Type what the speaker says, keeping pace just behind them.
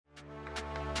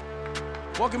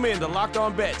Welcome in to Locked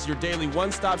On Bets, your daily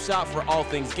one-stop shop for all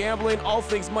things gambling, all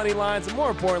things money lines, and more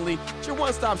importantly, it's your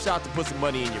one-stop shop to put some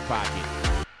money in your pocket.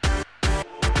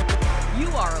 You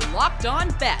are Locked On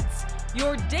Bets,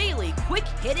 your daily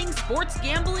quick-hitting sports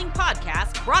gambling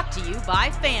podcast brought to you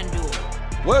by FanDuel.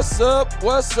 What's up?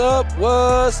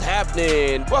 What's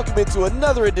happening? Welcome into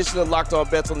another edition of Locked On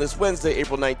Bets on this Wednesday,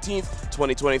 April 19th,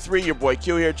 2023. Your boy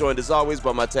Q here, joined as always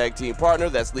by my tag team partner.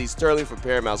 That's Lee Sterling from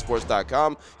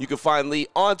ParamountSports.com. You can find Lee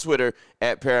on Twitter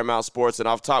at Paramount Sports. And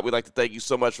off top, we'd like to thank you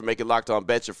so much for making Locked On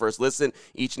Bets your first listen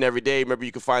each and every day. Remember,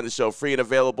 you can find the show free and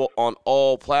available on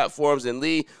all platforms. And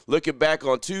Lee, looking back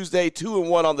on Tuesday,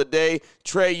 2-1 on the day.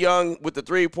 Trae Young with the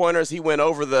three-pointers. He went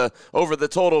over the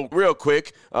total real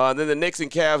quick. Then the Knicks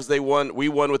and Cavs, they won. We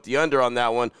won with the under on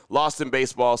that one. Lost in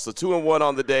baseball. So 2-1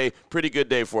 on the day. Pretty good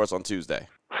day for us on Tuesday.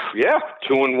 Yeah,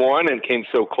 2-1 and came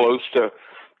so close to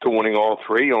winning all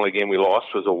three. The only game we lost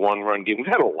was a one-run game. We've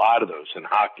had a lot of those in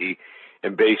hockey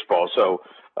and baseball. So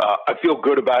I feel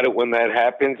good about it when that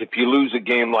happens. If you lose a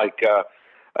game like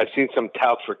I've seen some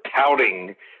touts for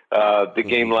touting the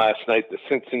game last night, the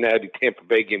Cincinnati-Tampa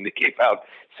Bay game, they gave out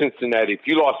Cincinnati. If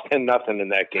you lost 10-0 in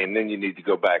that game, then you need to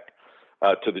go back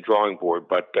to the drawing board.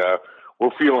 But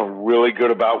we're feeling really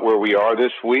good about where we are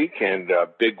this week, and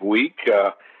big week.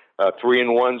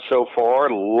 3-1 so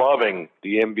far. Loving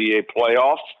the NBA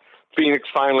playoffs. Phoenix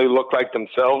finally looked like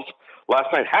themselves last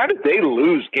night. How did they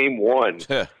lose game one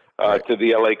to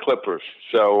the LA Clippers?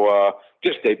 So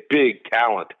just a big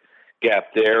talent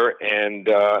gap there. And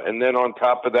then on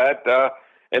top of that,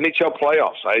 NHL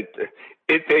playoffs. I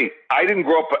didn't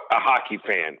grow up a hockey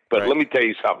fan, but let me tell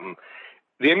you something.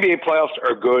 The NBA playoffs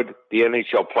are good. The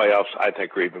NHL playoffs, I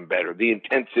think, are even better. The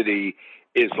intensity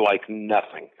is like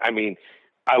nothing. I mean,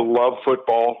 I love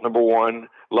football, number one.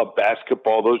 Love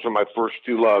basketball. Those are my first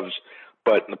two loves.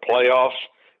 But in the playoffs,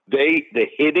 the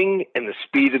hitting and the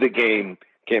speed of the game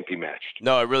can't be matched.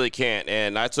 No, it really can't.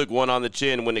 And I took one on the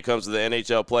chin when it comes to the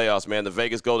NHL playoffs, man. The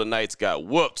Vegas Golden Knights got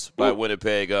whooped by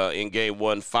Winnipeg in game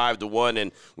one, 5-1.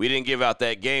 And we didn't give out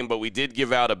that game, but we did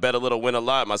give out a bet a little, win a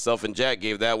lot. Myself and Jack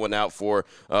gave that one out for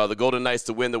the Golden Knights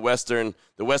to win the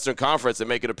Western Conference and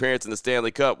make an appearance in the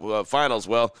Stanley Cup Finals.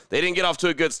 Well, they didn't get off to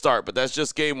a good start, but that's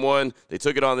just game one. They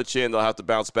took it on the chin. They'll have to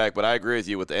bounce back. But I agree with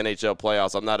you with the NHL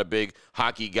playoffs. I'm not a big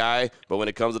hockey guy, but when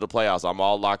it comes to the playoffs, I'm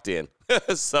all locked in.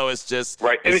 So it's just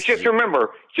right, and it's just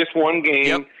remember, just one game.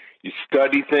 Yep. You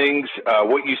study things.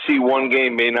 What you see one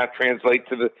game may not translate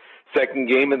to the second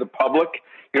game in the public.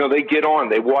 You know, they get on.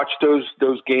 They watch those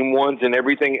game ones and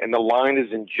everything, and the line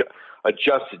is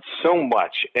adjusted so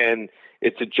much, and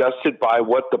it's adjusted by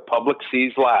what the public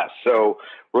sees last. So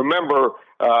remember,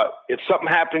 if something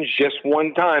happens just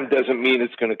one time, doesn't mean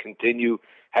it's going to continue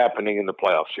happening in the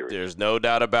playoff series. There's no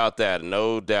doubt about that,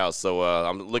 no doubt. So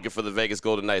I'm looking for the Vegas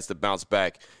Golden Knights to bounce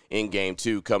back in game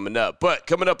two coming up. But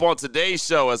coming up on today's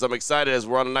show, as I'm excited as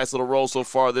we're on a nice little roll so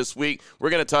far this week, we're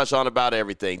going to touch on about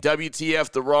everything.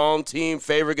 WTF, the wrong team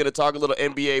favorite. Going to talk a little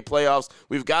NBA playoffs.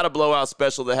 We've got a blowout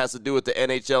special that has to do with the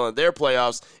NHL and their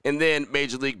playoffs, and then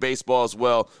Major League Baseball as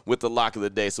well with the lock of the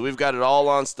day. So we've got it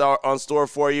all in store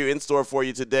for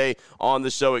you today on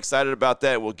the show. Excited about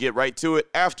that. We'll get right to it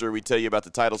after we tell you about the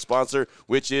title sponsor,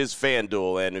 which is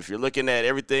FanDuel. And if you're looking at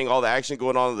everything, all the action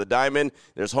going on in the diamond,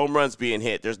 there's home runs being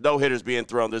hit. There's no hitters being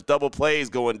thrown. There's double plays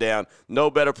going down.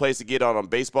 No better place to get on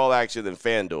baseball action than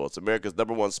FanDuel. It's America's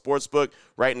 #1 sports book.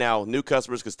 Right now, new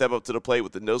customers can step up to the plate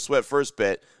with the no-sweat first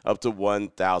bet up to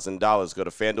 $1,000. Go to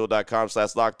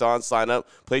FanDuel.com/lockedon, sign up,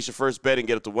 place your first bet, and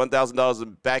get up to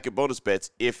 $1,000 back in bonus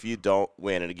bets if you don't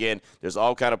win. And again, there's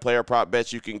all kind of player prop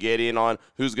bets you can get in on.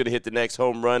 Who's going to hit the next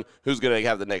home run? Who's going to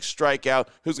have the next strikeout?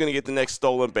 Who's going to get the next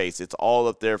stolen base? It's all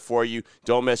up there for you.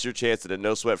 Don't miss your chance at a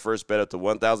no-sweat first bet up to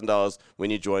 $1,000 when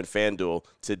you join FanDuel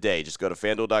today. Just go to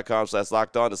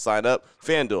FanDuel.com/lockedon to sign up.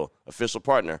 FanDuel, official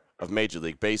partner of Major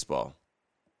League Baseball.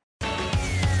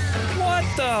 What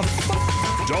the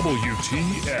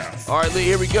WTF? All right, Lee,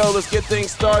 here we go. Let's get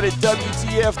things started.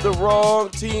 WTF, the wrong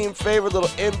team favorite. Little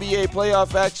NBA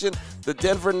playoff action. The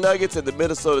Denver Nuggets and the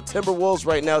Minnesota Timberwolves.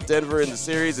 Right now, Denver in the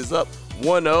series is up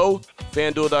 1-0.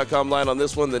 FanDuel.com line on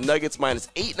this one. The Nuggets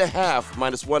 -8.5,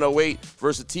 -108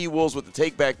 versus T-Wolves with the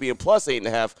takeback being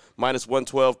 +8.5,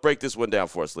 -112. Break this one down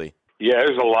for us, Lee. Yeah,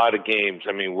 there's a lot of games.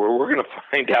 I mean, we're going to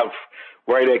find out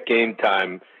right at game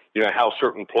time, you know, how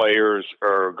certain players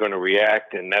are going to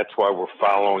react, and that's why we're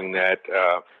following that,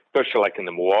 especially like in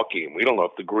the Milwaukee game. We don't know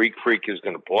if the Greek Freak is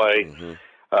going to play.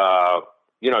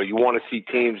 You know, you want to see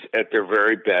teams at their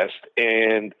very best,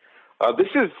 and this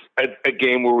is a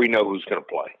game where we know who's going to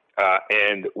play.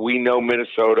 And we know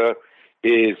Minnesota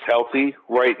is healthy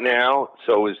right now,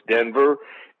 so is Denver.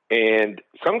 And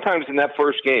sometimes in that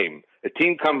first game, a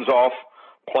team comes off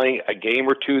playing a game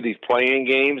or two, these playing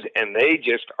games, and they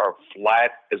just are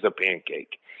flat as a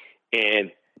pancake.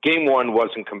 And game one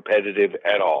wasn't competitive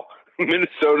at all.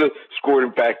 Minnesota scored,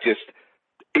 in fact, just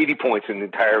 80 points in the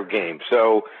entire game.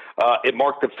 So it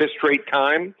marked the fifth straight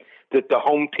time that the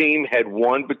home team had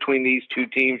won between these two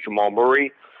teams. Jamal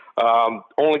Murray,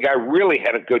 only guy really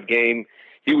had a good game.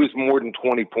 He was more than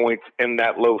 20 points in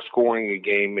that low-scoring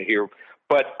game here.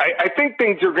 But I think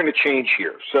things are going to change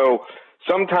here. So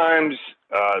sometimes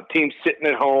teams sitting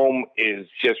at home is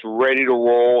just ready to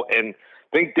roll, and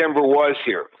I think Denver was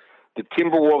here. The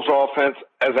Timberwolves offense,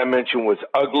 as I mentioned, was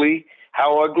ugly.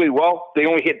 How ugly? Well, they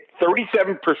only hit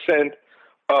 37%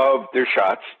 of their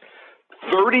shots,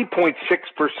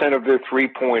 30.6% of their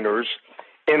three-pointers,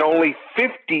 and only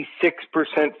 56%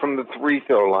 from the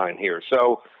free-throw line here.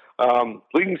 So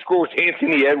leading scorer was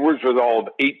Anthony Edwards with all of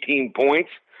 18 points.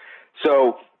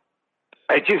 So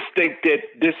I just think that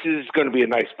this is going to be a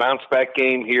nice bounce-back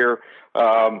game here.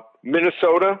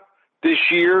 Minnesota this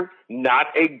year, not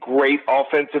a great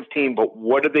offensive team, but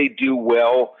what do they do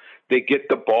well? They get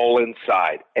the ball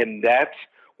inside, and that's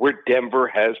where Denver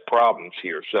has problems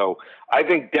here. So I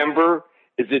think Denver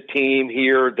is a team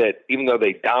here that, even though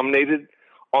they dominated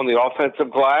on the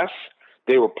offensive glass,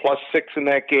 they were +6 in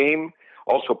that game,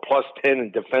 also +10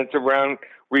 in defensive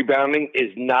rebounding,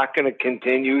 is not going to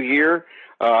continue here.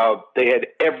 They had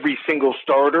every single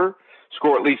starter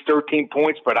score at least 13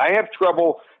 points, but I have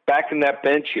trouble backing that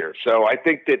bench here. So I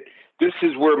think that this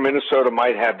is where Minnesota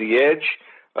might have the edge.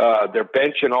 Their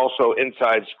bench and also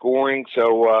inside scoring.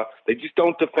 So they just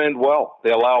don't defend well.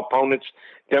 They allow opponents,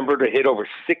 Denver, to hit over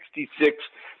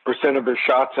 66% of their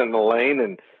shots in the lane.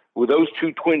 And with those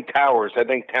two twin towers, I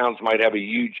think Towns might have a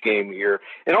huge game here.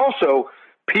 And also,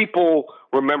 people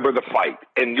remember the fight,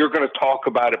 and you're going to talk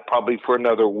about it probably for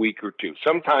another week or two.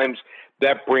 Sometimes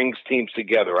that brings teams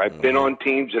together. I've been on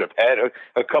teams that have had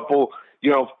a couple,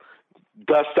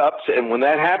 dust-ups, and when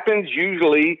that happens,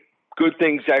 usually good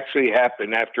things actually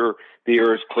happen after the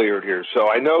air is cleared here. So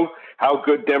I know how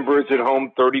good Denver is at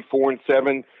home,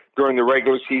 34-7 during the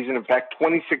regular season. In fact,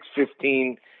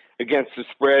 26-15 against the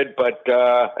spread, but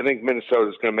I think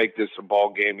Minnesota's going to make this a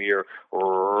ball game here.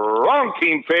 Wrong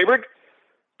team favorite.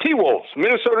 T-Wolves,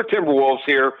 Minnesota Timberwolves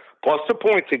here, plus the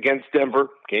points against Denver,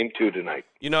 game 2 tonight.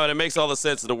 And it makes all the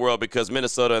sense in the world because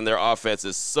Minnesota and their offense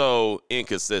is so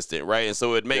inconsistent, right? And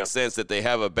so it makes sense that they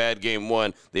have a bad game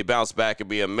 1, they bounce back and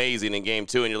be amazing in game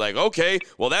 2, and you're like, okay,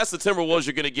 well, that's the Timberwolves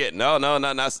you're going to get. No, not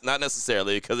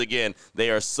necessarily, because, again,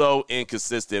 they are so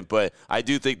inconsistent. But I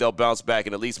do think they'll bounce back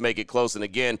and at least make it close. And,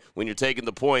 again, when you're taking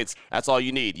the points, that's all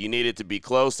you need. You need it to be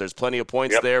close. There's plenty of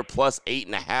points there, plus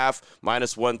 8.5,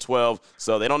 minus 112.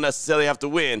 So they don't necessarily have to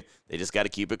win. They just got to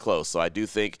keep it close. So I do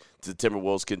think the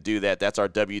Timberwolves can do that. That's our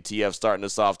WTF starting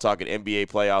us off talking NBA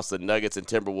playoffs. The Nuggets and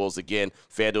Timberwolves again.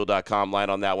 FanDuel.com line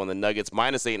on that one. The Nuggets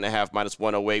minus 8.5, minus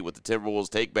 108, with the Timberwolves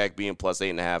take back being plus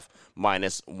 8.5,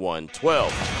 minus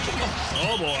 112.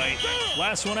 Oh boy.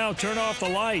 Last one out. Turn off the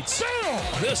lights.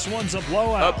 This one's a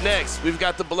blowout. Up next, we've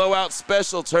got the blowout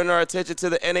special. Turning our attention to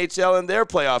the NHL and their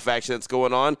playoff action that's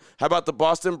going on. How about the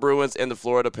Boston Bruins and the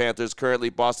Florida Panthers? Currently,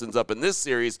 Boston's up in this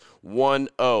series 1-0.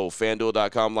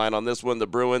 FanDuel.com line on this one. The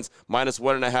Bruins minus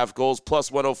 1.5 goals,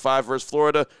 plus 105 versus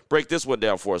Florida. Break this one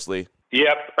down for us, Lee.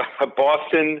 Yep.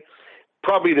 Boston,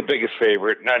 probably the biggest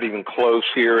favorite, not even close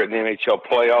here in the NHL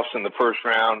playoffs in the first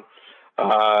round,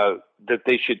 that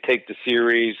they should take the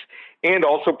series and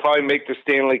also probably make the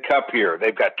Stanley Cup here.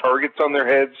 They've got targets on their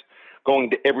heads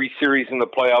going to every series in the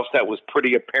playoffs. That was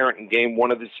pretty apparent in game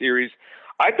 1 of the series.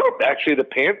 I thought actually the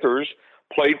Panthers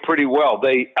played pretty well.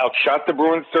 They outshot the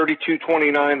Bruins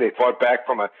 32-29. They fought back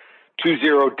from a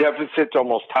 2-0 deficit to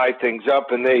almost tie things up,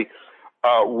 and they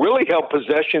really held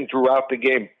possession throughout the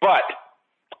game. But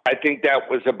I think that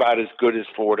was about as good as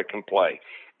Florida can play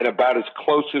and about as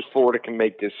close as Florida can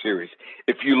make this series.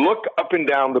 If you look up and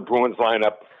down the Bruins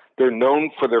lineup, they're known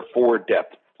for their forward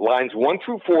depth. Lines 1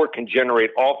 through 4 can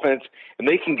generate offense, and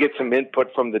they can get some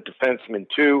input from the defensemen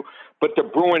too. But the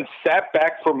Bruins sat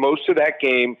back for most of that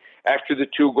game after the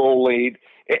 2-goal lead,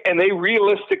 and they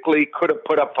realistically could have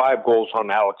put up 5 goals on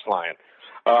Alex Lyon.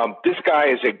 This guy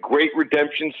is a great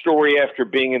redemption story after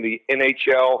being in the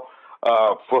NHL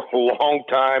for a long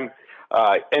time.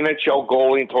 NHL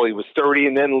goalie until he was 30,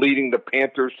 and then leading the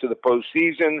Panthers to the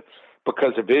postseason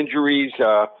because of injuries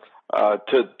to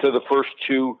the first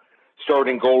 2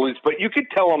 starting goalies. But you could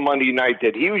tell on Monday night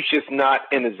that he was just not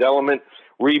in his element.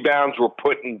 Rebounds were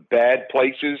put in bad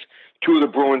places. 2 of the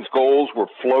Bruins' goals were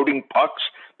floating pucks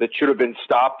that should have been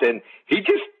stopped, and he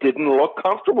just didn't look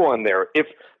comfortable in there. If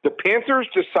the Panthers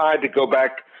decide to go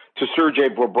back to Sergei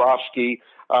Bobrovsky.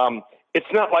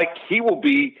 It's not like he will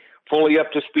be fully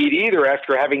up to speed either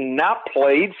after having not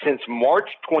played since March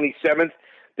 27th.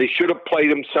 They should have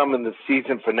played him some in the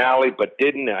season finale, but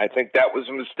didn't. And I think that was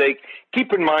a mistake.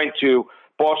 Keep in mind, too,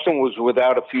 Boston was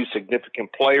without a few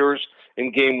significant players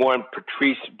in Game 1.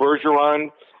 Patrice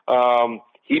Bergeron,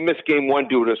 he missed Game 1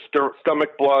 due to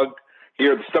stomach bug.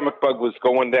 Here, the stomach bug was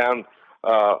going down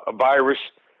a virus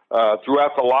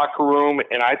throughout the locker room,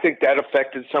 and I think that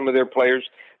affected some of their players.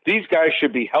 These guys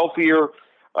should be healthier,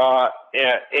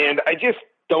 and I just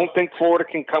don't think Florida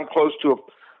can come close to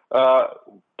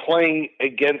playing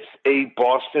against a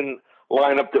Boston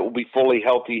lineup that will be fully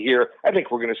healthy here. I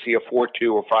think we're going to see a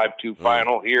 4-2 or 5-2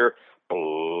 final here.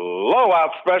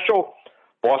 Blowout special.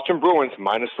 Boston Bruins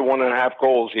minus the 1.5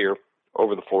 goals here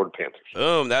over the Florida Panthers.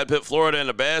 Boom, that put Florida in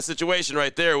a bad situation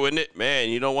right there, wouldn't it? Man,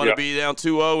 you don't want to be down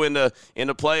 2-0 in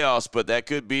the playoffs, but that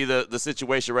could be the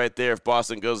situation right there if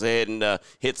Boston goes ahead and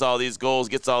hits all these goals,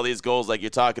 gets all these goals like you're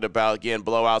talking about. Again,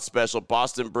 blowout special.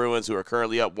 Boston Bruins, who are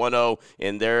currently up 1-0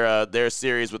 in their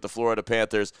series with the Florida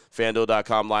Panthers.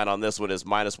 FanDuel.com line on this one is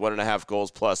minus 1.5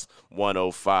 goals plus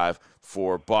 105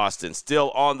 for Boston. Still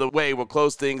on the way. We'll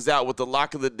close things out with the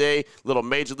lock of the day. Little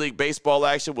Major League Baseball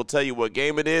action. We'll tell you what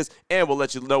game it is, and we'll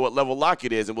let you know what level lock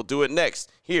it is, and we'll do it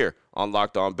next here on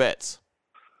Locked On Bets.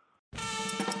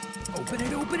 Open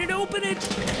it, open it, open it.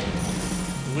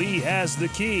 Lee has the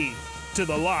key to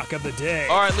the lock of the day.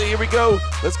 All right, Lee, here we go.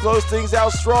 Let's close things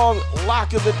out strong.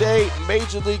 Lock of the day,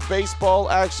 Major League Baseball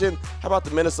action. How about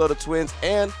the Minnesota Twins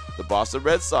and the Boston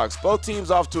Red Sox? Both teams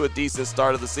off to a decent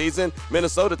start of the season.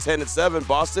 Minnesota 10-7,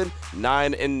 Boston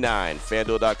 9-9.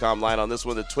 FanDuel.com line on this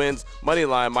one. The Twins money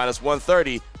line minus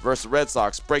 130 versus the Red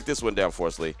Sox. Break this one down for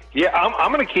us, Lee. Yeah,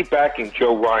 I'm going to keep backing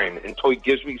Joe Ryan until he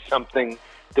gives me something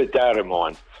to doubt him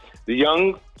on. The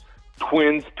young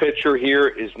Twins pitcher here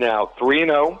is now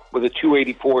 3-0 with a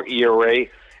 2.84 ERA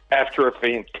after a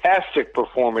fantastic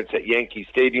performance at Yankee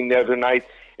Stadium the other night,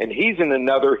 and he's in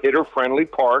another hitter-friendly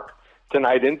park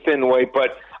tonight in Fenway,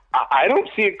 but I don't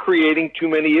see it creating too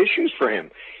many issues for him.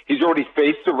 He's already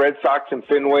faced the Red Sox in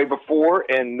Fenway before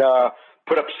and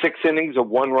put up 6 innings of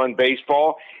one-run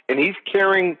baseball, and he's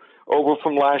carrying over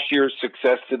from last year's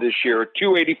success to this year, a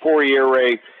 2.84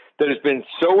 ERA that has been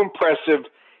so impressive.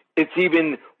 It's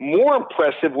even more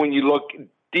impressive when you look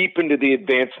deep into the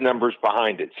advanced numbers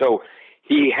behind it. So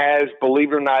he has,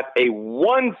 believe it or not, a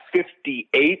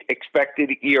 1.58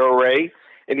 expected ERA,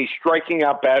 and he's striking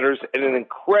out batters at an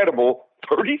incredible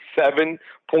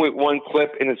 37.1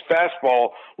 clip, and his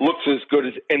fastball looks as good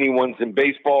as anyone's in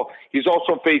baseball. He's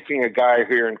also facing a guy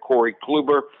here in Corey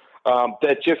Kluber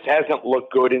that just hasn't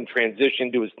looked good in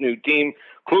transition to his new team.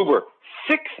 Kluber,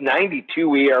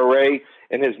 6.92 ERA,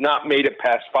 and has not made it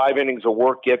past 5 innings of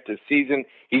work yet this season.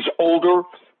 He's older,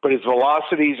 but his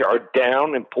velocities are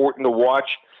down, important to watch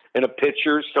in a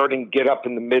pitcher starting to get up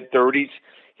in the mid-30s.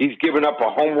 He's given up a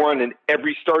home run in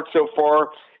every start so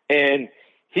far, and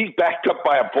he's backed up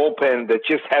by a bullpen that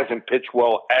just hasn't pitched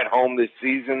well at home this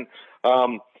season.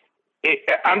 I'm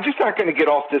just not going to get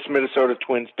off this Minnesota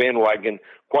Twins bandwagon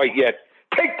quite yet.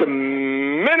 Take the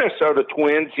Minnesota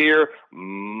Twins here,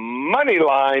 money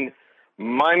line,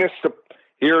 minus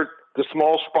the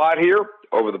small spot here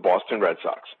over the Boston Red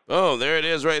Sox. Oh, there it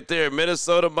is right there.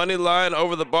 Minnesota money line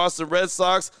over the Boston Red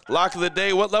Sox. Lock of the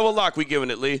day. What level lock we giving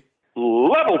it, Lee?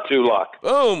 Level 2 lock.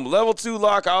 Boom, level 2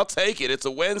 lock. I'll take it. It's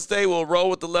a Wednesday. We'll roll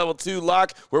with the level 2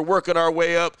 lock. We're working our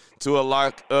way up to a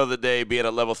lock of the day being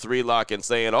a level 3 lock and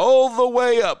saying all the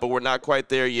way up, but we're not quite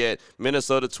there yet.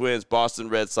 Minnesota Twins, Boston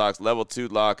Red Sox, level 2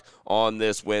 lock on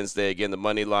this Wednesday. Again, the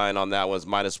money line on that one's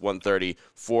minus 130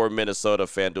 for Minnesota.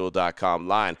 FanDuel.com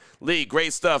line. Lee,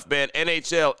 great stuff, man.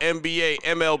 NHL, NBA,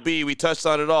 MLB. We touched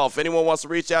on it all. If anyone wants to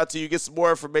reach out to you, get some more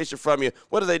information from you,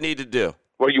 what do they need to do?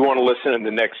 Well, you want to listen in the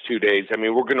next 2 days. I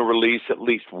mean, we're going to release at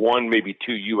least 1, maybe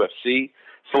 2 UFC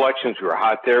selections. We were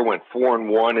hot there, went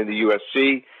 4-1 in the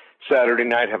UFC. Saturday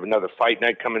night, have another fight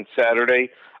night coming Saturday.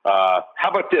 How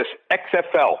about this?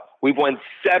 XFL. We've won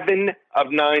 7 of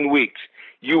 9 weeks.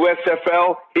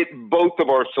 USFL hit both of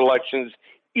our selections.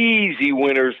 Easy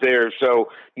winners there. So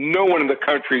no one in the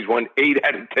country's won 8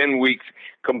 out of 10 weeks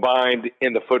combined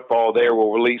in the football there.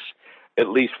 We'll release at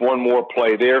least 1 more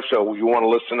play there. So you want to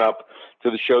listen up to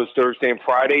the shows Thursday and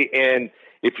Friday. And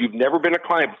if you've never been a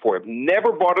client before, have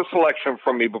never bought a selection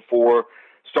from me before,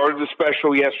 started the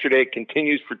special yesterday,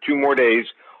 continues for 2 more days.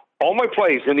 All my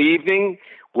plays in the evening,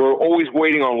 we're always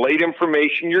waiting on late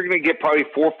information. You're going to get probably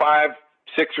 4, 5,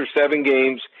 6, or 7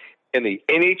 games in the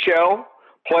NHL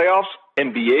playoffs,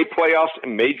 NBA playoffs,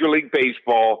 and Major League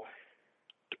Baseball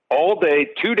all day,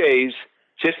 2 days,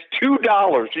 just $2.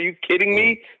 Are you kidding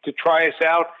me? To try us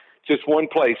out? just one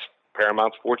place,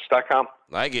 ParamountSports.com.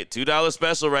 I get $2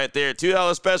 special right there.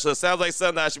 $2 special. It sounds like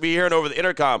something I should be hearing over the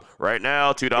intercom. Right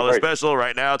now, $2 special.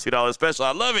 Right now, $2 special.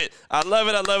 I love it. I love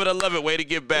it. I love it. I love it. Way to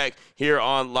give back here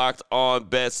on Locked On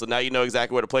Bets. So now you know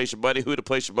exactly where to place your money, who to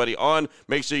place your money on.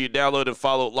 Make sure you download and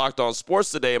follow Locked On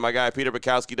Sports today. My guy Peter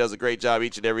Bukowski does a great job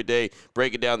each and every day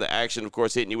breaking down the action, of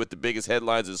course, hitting you with the biggest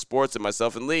headlines in sports. And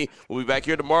myself and Lee will be back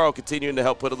here tomorrow continuing to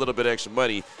help put a little bit of extra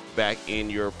money back in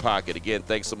your pocket. Again,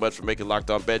 thanks so much for making Locked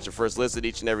On Bets your first listen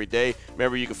each and every day.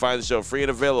 Remember, you can find the show free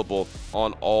and available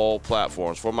on all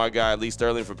platforms. For my guy, Lee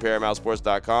Sterling from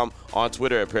ParamountSports.com, on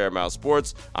Twitter at Paramount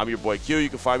Sports. I'm your boy Q. You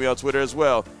can find me on Twitter as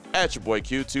well, at your boy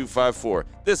Q254.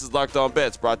 This is Locked On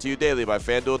Bets, brought to you daily by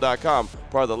FanDuel.com,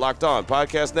 part of the Locked On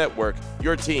Podcast Network,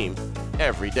 your team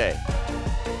every day.